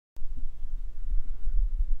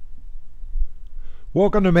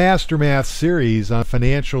Welcome to Master Math series on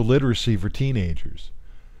financial literacy for teenagers.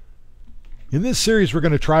 In this series, we're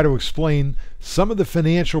going to try to explain some of the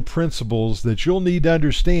financial principles that you'll need to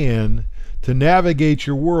understand to navigate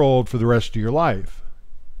your world for the rest of your life.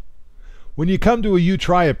 When you come to a you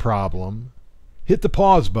try it problem, hit the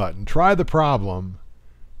pause button, try the problem,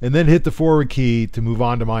 and then hit the forward key to move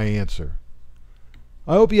on to my answer.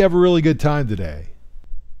 I hope you have a really good time today.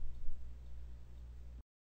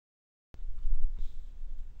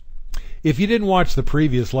 If you didn't watch the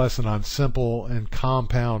previous lesson on simple and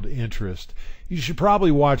compound interest, you should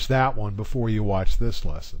probably watch that one before you watch this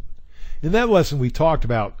lesson. In that lesson, we talked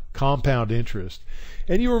about compound interest,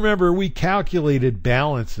 and you remember we calculated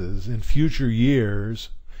balances in future years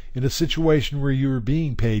in a situation where you were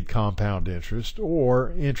being paid compound interest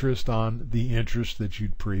or interest on the interest that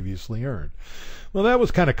you'd previously earned. Well, that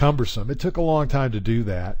was kind of cumbersome. It took a long time to do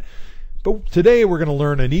that. But today we're going to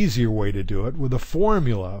learn an easier way to do it with a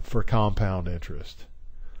formula for compound interest.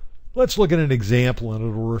 Let's look at an example and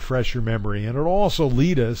it'll refresh your memory, and it'll also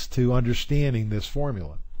lead us to understanding this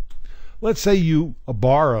formula. Let's say you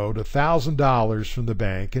borrowed $1,000 from the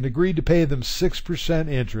bank and agreed to pay them 6%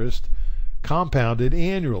 interest compounded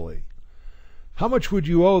annually. How much would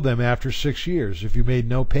you owe them after 6 years if you made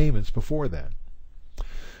no payments before then?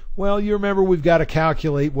 Well, you remember we've got to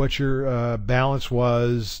calculate what your balance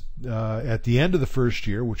was at the end of the first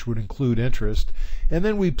year, which would include interest, and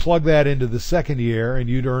then we plug that into the second year, and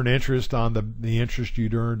you'd earn interest on the interest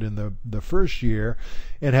you'd earned in the first year,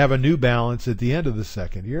 and have a new balance at the end of the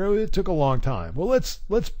second year. It took a long time. Well, let's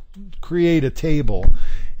create a table,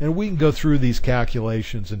 and we can go through these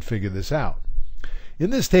calculations and figure this out. In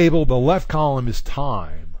this table, the left column is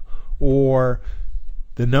time, or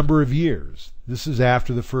the number of years. This is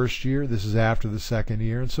after the first year, this is after the second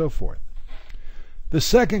year, and so forth. The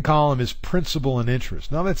second column is principal and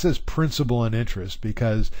interest. Now that says principal and interest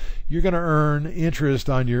because you're going to earn interest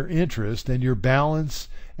on your interest, and your balance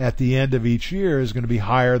at the end of each year is going to be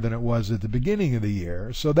higher than it was at the beginning of the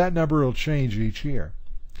year, so that number will change each year.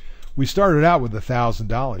 We started out with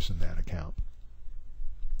 $1,000 in that account.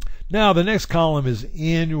 Now the next column is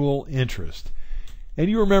annual interest, and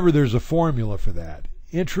you remember there's a formula for that.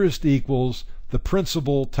 Interest equals the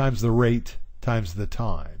principal times the rate times the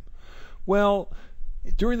time. Well,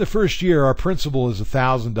 during the first year, our principal is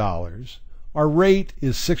 $1,000. Our rate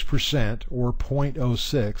is 6%, or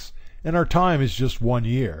 0.06, and our time is just 1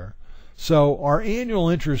 year. So our annual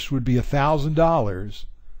interest would be $1,000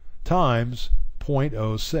 times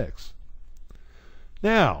 0.06.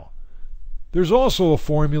 Now, there's also a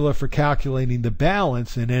formula for calculating the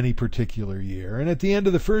balance in any particular year. And at the end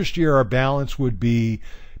of the first year, our balance would be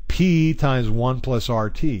P times 1 plus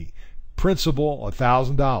RT. Principal,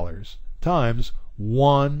 $1,000, times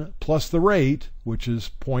 1 plus the rate, which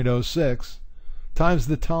is 0.06, times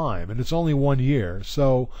the time. And it's only 1 year.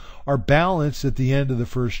 So our balance at the end of the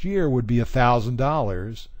first year would be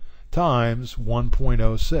 $1,000 times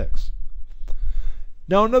 1.06.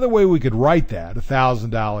 Now another way we could write that,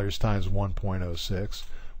 $1,000 times 1.06,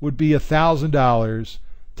 would be $1,000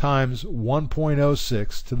 times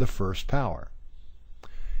 1.06 to the first power.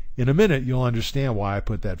 In a minute you'll understand why I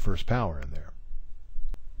put that first power in there.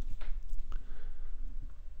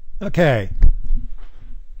 Okay,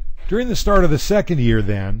 during the start of the second year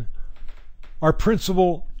then, our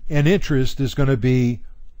principal and interest is going to be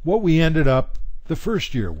what we ended up the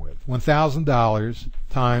first year with, $1,000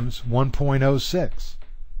 times 1.06.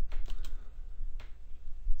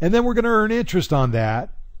 And then we're going to earn interest on that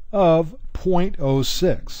of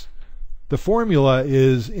 0.06. The formula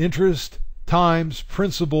is interest times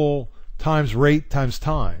principal times rate times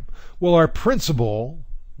time. Well, our principal,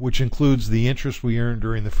 which includes the interest we earned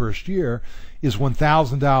during the first year, is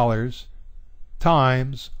 $1,000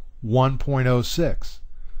 times 1.06.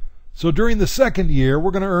 So during the second year, we're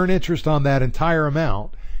going to earn interest on that entire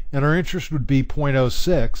amount, and our interest would be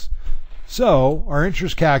 0.06. So our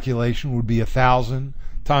interest calculation would be 1,000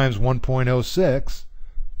 times 1.06,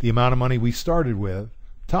 the amount of money we started with,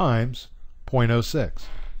 times 0.06.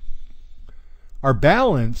 Our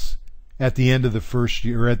balance at the end of the first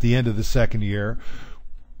year, or at the end of the second year,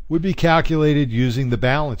 would be calculated using the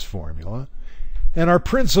balance formula, and our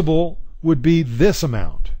principal would be this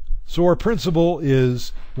amount. So our principal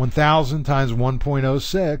is 1,000 times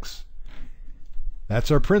 1.06.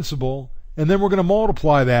 That's our principal, and then we're going to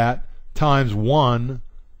multiply that times 1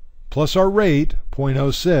 plus our rate,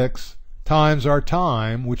 0.06, times our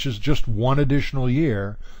time, which is just 1 additional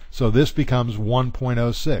year. So this becomes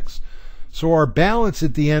 1.06. So our balance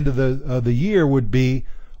at the end of the year would be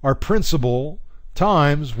our principal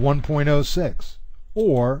times 1.06,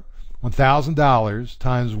 or $1,000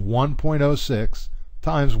 times 1.06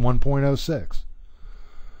 times 1.06.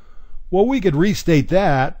 Well, we could restate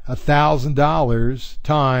that $1,000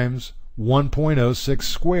 times 1.06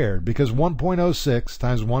 squared, because 1.06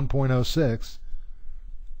 times 1.06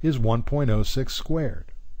 is 1.06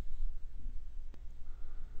 squared.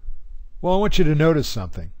 Well, I want you to notice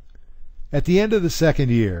something. At the end of the second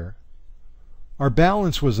year, our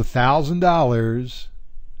balance was $1,000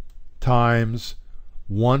 times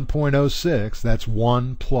 1.06, that's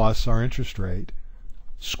 1 plus our interest rate,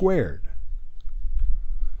 squared.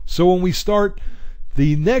 So when we start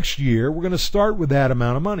the next year, we're going to start with that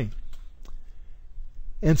amount of money.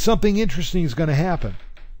 And something interesting is going to happen.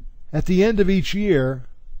 At the end of each year,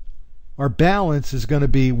 our balance is going to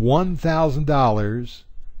be $1,000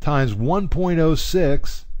 times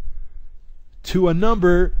 1.06 to a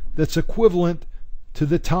number that's equivalent to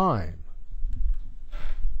the time.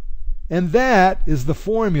 And that is the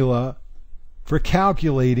formula for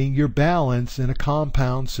calculating your balance in a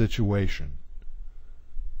compound situation.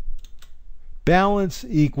 Balance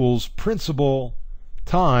equals principal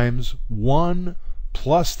times 1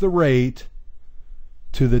 plus the rate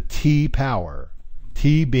to the t power,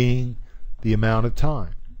 t being the amount of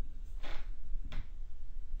time.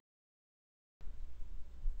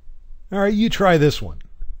 All right, you try this one.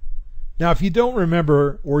 Now, if you don't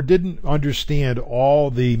remember or didn't understand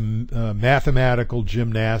all the mathematical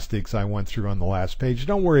gymnastics I went through on the last page,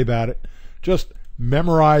 don't worry about it. Just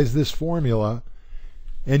memorize this formula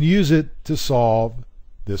and use it to solve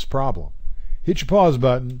this problem. Hit your pause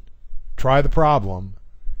button, try the problem,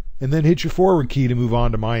 and then hit your forward key to move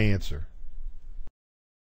on to my answer.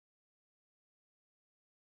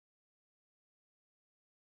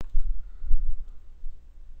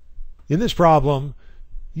 In this problem,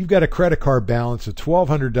 you've got a credit card balance of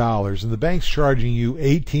 $1,200 and the bank's charging you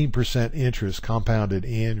 18% interest compounded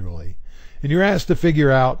annually. And you're asked to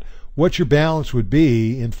figure out what your balance would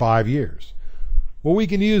be in 5 years. Well, we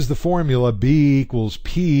can use the formula B equals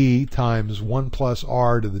P times 1 plus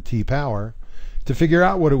R to the t power to figure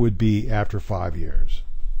out what it would be after 5 years.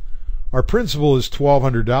 Our principal is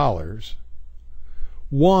 $1,200.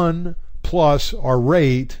 1 plus our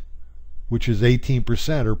rate, which is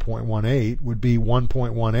 18% or 0.18, would be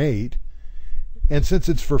 1.18. And since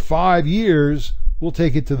it's for 5 years, we'll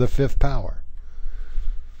take it to the 5th power.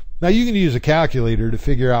 Now you can use a calculator to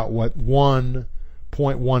figure out what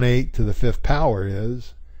 1.18 to the 5th power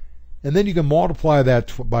is, and then you can multiply that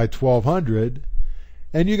by 1,200,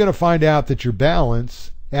 and you're going to find out that your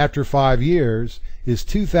balance after 5 years is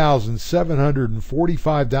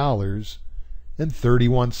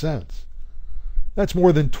 $2,745.31. That's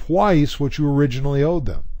more than twice what you originally owed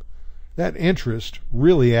them. That interest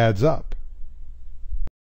really adds up.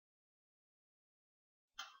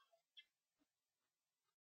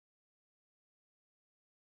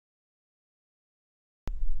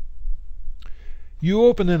 You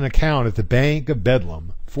opened an account at the Bank of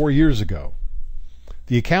Bedlam 4 years ago.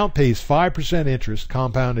 The account pays 5% interest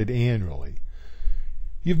compounded annually.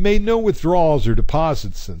 You've made no withdrawals or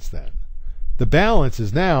deposits since then. The balance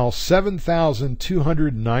is now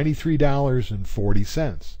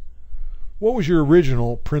 $7,293.40. What was your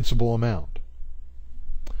original principal amount?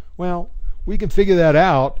 Well, we can figure that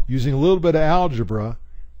out using a little bit of algebra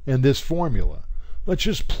and this formula. Let's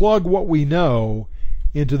just plug what we know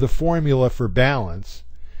into the formula for balance,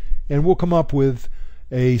 and we'll come up with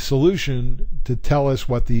a solution to tell us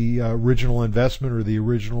what the original investment or the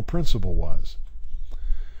original principal was.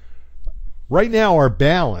 Right now our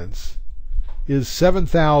balance is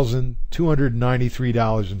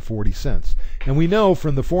 $7,293.40, and we know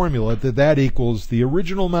from the formula that that equals the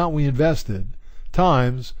original amount we invested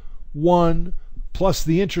times 1 plus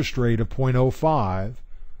the interest rate of 0.05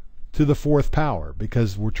 to the 4th power,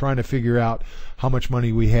 because we're trying to figure out how much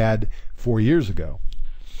money we had 4 years ago.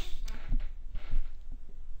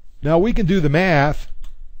 Now we can do the math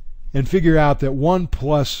and figure out that 1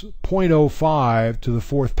 plus 0.05 to the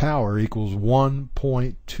 4th power equals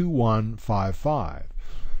 1.2155.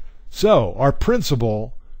 So our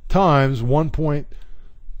principal times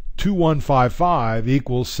 1.2155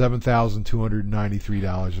 equals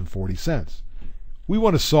 $7,293.40. We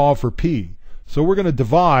want to solve for P. So we're going to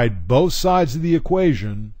divide both sides of the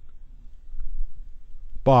equation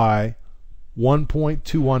by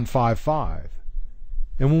 1.2155.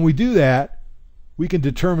 And when we do that, we can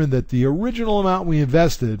determine that the original amount we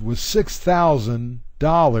invested was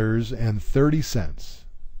 $6,000.30.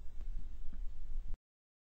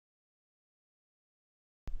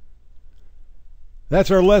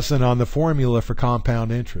 That's our lesson on the formula for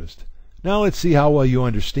compound interest. Now let's see how well you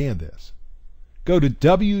understand this. Go to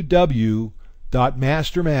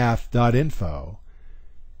www.mastermath.info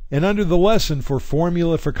And under the lesson for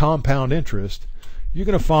Formula for Compound Interest, you're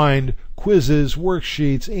going to find quizzes,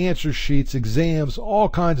 worksheets, answer sheets, exams, all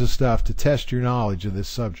kinds of stuff to test your knowledge of this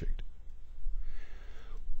subject.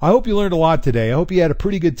 I hope you learned a lot today. I hope you had a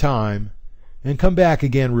pretty good time, and come back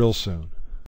again real soon.